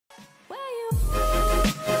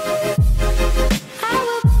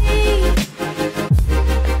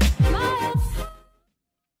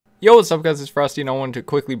Yo, what's up guys, it's Frosty and I wanted to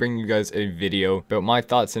quickly bring you guys a video about my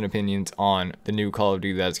thoughts and opinions on the new Call of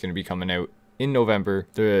Duty that's going to be coming out in November.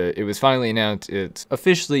 It was finally announced. It's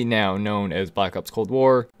officially now known as Black Ops Cold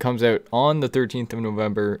War. Comes out on the 13th of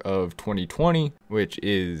November of 2020, which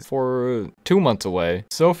is for 2 months away.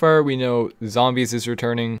 So far we know Zombies is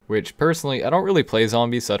returning, which personally I don't really play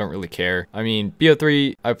zombies, so I don't really care. I mean,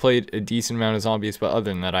 BO3 I played a decent amount of zombies, but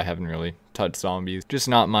other than that I haven't really touch zombies, just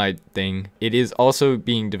not my thing. It is also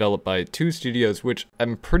being developed by 2 studios, which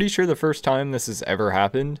I'm pretty sure the first time this has ever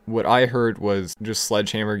happened. What I heard was just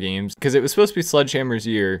Sledgehammer Games, because it was supposed to be Sledgehammer's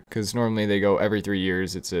year, because normally they go every 3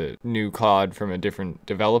 years. It's a new COD from a different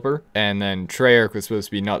developer, and then Treyarch was supposed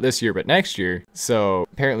to be not this year but next year. So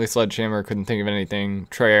apparently Sledgehammer couldn't think of anything.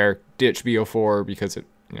 Treyarch ditched BO4 because it,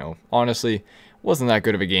 honestly wasn't that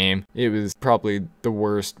good of a game. It was probably the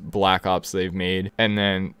worst Black Ops they've made. And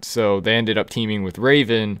then, so they ended up teaming with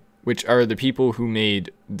Raven, which are the people who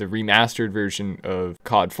made the remastered version of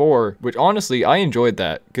COD 4, which honestly, I enjoyed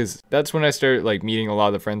that, because that's when I started meeting a lot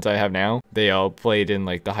of the friends I have now. They all played in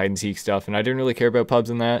the hide and seek stuff, and I didn't really care about pubs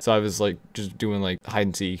and that, so I was just doing hide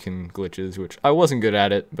and seek and glitches, which I wasn't good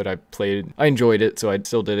at it, but I enjoyed it, so I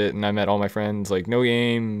still did it, and I met all my friends, No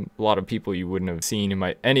Game, a lot of people you wouldn't have seen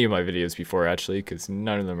in any of my videos before, actually, because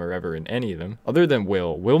none of them are ever in any of them, other than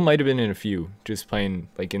Will. Will might have been in a few, just playing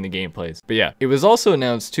in the gameplays. But yeah, it was also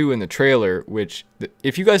announced too in the trailer, which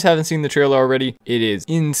if you guys haven't seen the trailer already, it is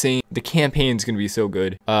insane. The campaign's gonna be so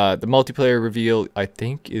good. The multiplayer reveal, I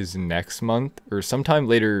think, is next month or sometime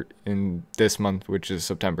later in this month, which is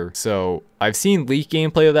September. So I've seen leak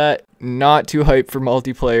gameplay of that. Not too hyped for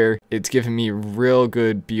multiplayer. It's giving me real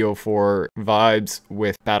good BO4 vibes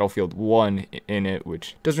with Battlefield 1 in it,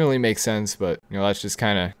 which doesn't really make sense, but that's just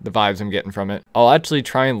kind of the vibes I'm getting from it. I'll actually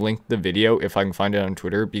try and link the video if I can find it on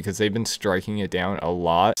Twitter, because they've been striking it down a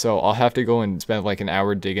lot. So I'll have to go and spend an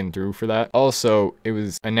hour digging through for that. Also, it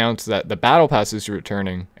was announced that the Battle Pass is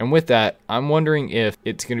returning. And with that, I'm wondering if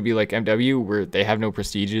it's going to be like MW, where they have no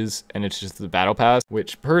prestiges and it's just the Battle Pass,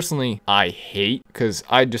 which personally I hate, because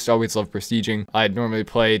I just always love prestiging. I'd normally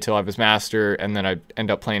play till I was master, and then I'd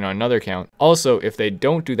end up playing on another account. Also, if they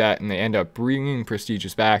don't do that and they end up bringing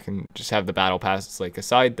prestiges back and just have the Battle Pass as a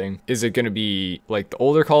side thing, is it going to be like the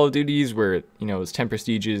older Call of Duties where it's 10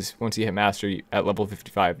 prestiges, once you hit master at level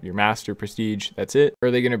 55 your master prestige, that's it? Or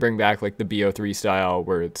are they going to bring back the BO3 style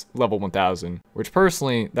where it's level 1000, which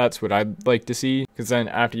personally that's what I'd like to see, because then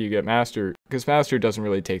after you get master, because master doesn't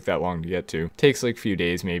really take that long to get to, it takes a few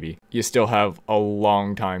days maybe, you still have a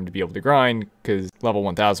long time to be able to grind, because level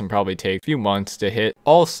 1000 probably takes a few months to hit.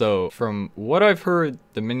 Also, from what I've heard,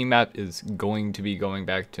 the minimap is going to be going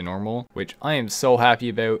back to normal, which I am so happy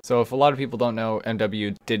about. So if a lot of people don't know,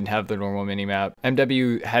 MW didn't have the normal minimap.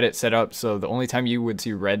 MW had it set up so the only time you would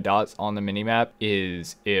see red dots on the minimap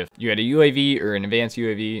is if you had a UAV or an advanced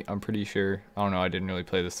UAV, I'm pretty sure. I don't know, I didn't really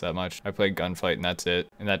play this that much. I played Gunfight and that's it,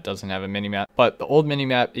 and that doesn't have a minimap. But the old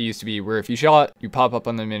minimap, it used to be where if you shot, you pop up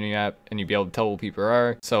on the minimap and you'd be able to tell where people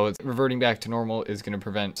are. So it's reverting back to normal is going to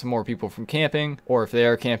prevent some more people from camping, or if they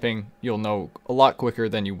are camping, you'll know a lot quicker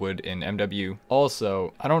than you would in MW.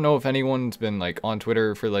 Also, I don't know if anyone's been on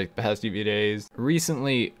Twitter for the past few days.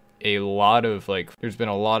 Recently, a lot of there's been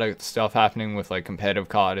a lot of stuff happening with competitive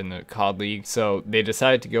COD in the COD League, so they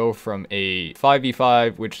decided to go from a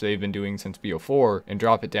 5v5, which they've been doing since BO4, and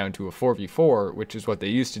drop it down to a 4v4, which is what they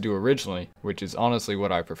used to do originally, which is honestly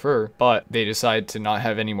what I prefer. But they decided to not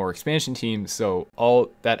have any more expansion teams, so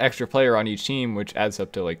all that extra player on each team, which adds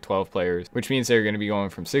up to 12 players, which means they're going to be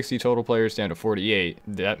going from 60 total players down to 48.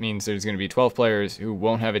 That means there's going to be 12 players who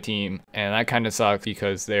won't have a team, and that kind of sucks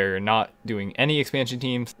because they're not doing any expansion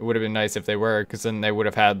teams. Would have been nice if they were, because then they would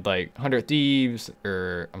have had 100 Thieves,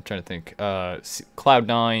 or I'm trying to think,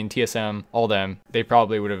 Cloud9, TSM, all them. They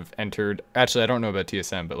probably would have entered. Actually, I don't know about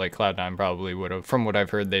TSM, but Cloud9 probably would have. From what I've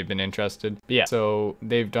heard, they've been interested. But yeah, so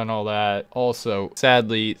they've done all that. Also,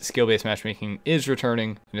 sadly, skill-based matchmaking is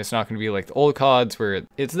returning, and it's not going to be like the old CODs where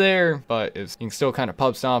it's there, but you can still kind of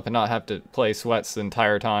pub stomp and not have to play sweats the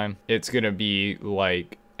entire time. It's going to be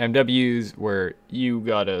like MWs where you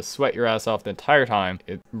gotta sweat your ass off the entire time.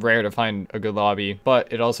 It's rare to find a good lobby,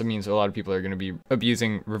 but it also means a lot of people are going to be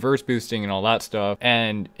abusing reverse boosting and all that stuff.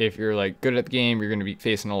 And if you're good at the game, you're going to be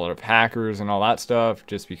facing a lot of hackers and all that stuff,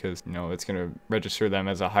 just because it's going to register them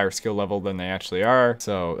as a higher skill level than they actually are.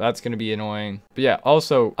 So that's going to be annoying. But yeah,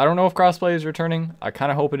 also, I don't know if crossplay is returning. I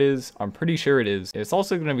kind of hope it is. I'm pretty sure it is. It's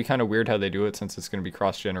also going to be kind of weird how they do it, since it's going to be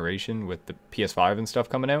cross generation with the PS5 and stuff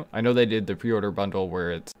coming out. I know they did the pre-order bundle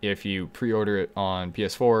where it's that if you pre-order it on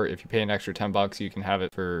PS4, if you pay an extra $10, you can have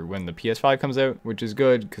it for when the PS5 comes out, which is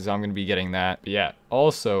good because I'm going to be getting that. But yeah,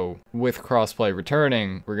 also with crossplay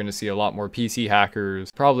returning, we're going to see a lot more PC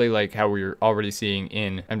hackers, probably like how we're already seeing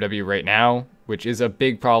in MW right now, which is a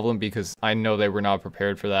big problem because I know they were not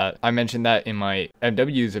prepared for that. I mentioned that in my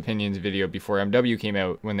MW's opinions video before MW came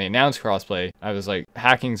out. When they announced crossplay, I was like,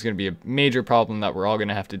 hacking is going to be a major problem that we're all going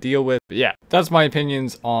to have to deal with. But yeah, that's my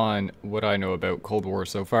opinions on what I know about Cold War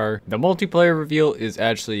so far. The multiplayer reveal is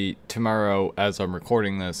actually tomorrow as I'm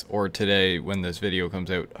recording this, or today when this video comes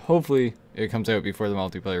out. Hopefully it comes out before the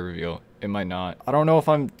multiplayer reveal. It might not. I don't know if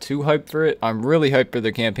I'm too hyped for it. I'm really hyped for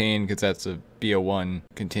the campaign because that's a BO1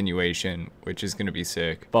 continuation, which is going to be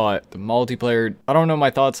sick. But the multiplayer, I don't know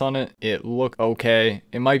my thoughts on it. It looked okay.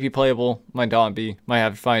 It might be playable, might not be. Might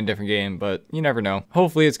have to find a different game, but you never know.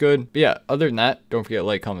 Hopefully it's good. But yeah, other than that, don't forget to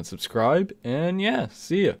like, comment, subscribe, and yeah,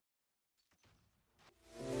 see ya.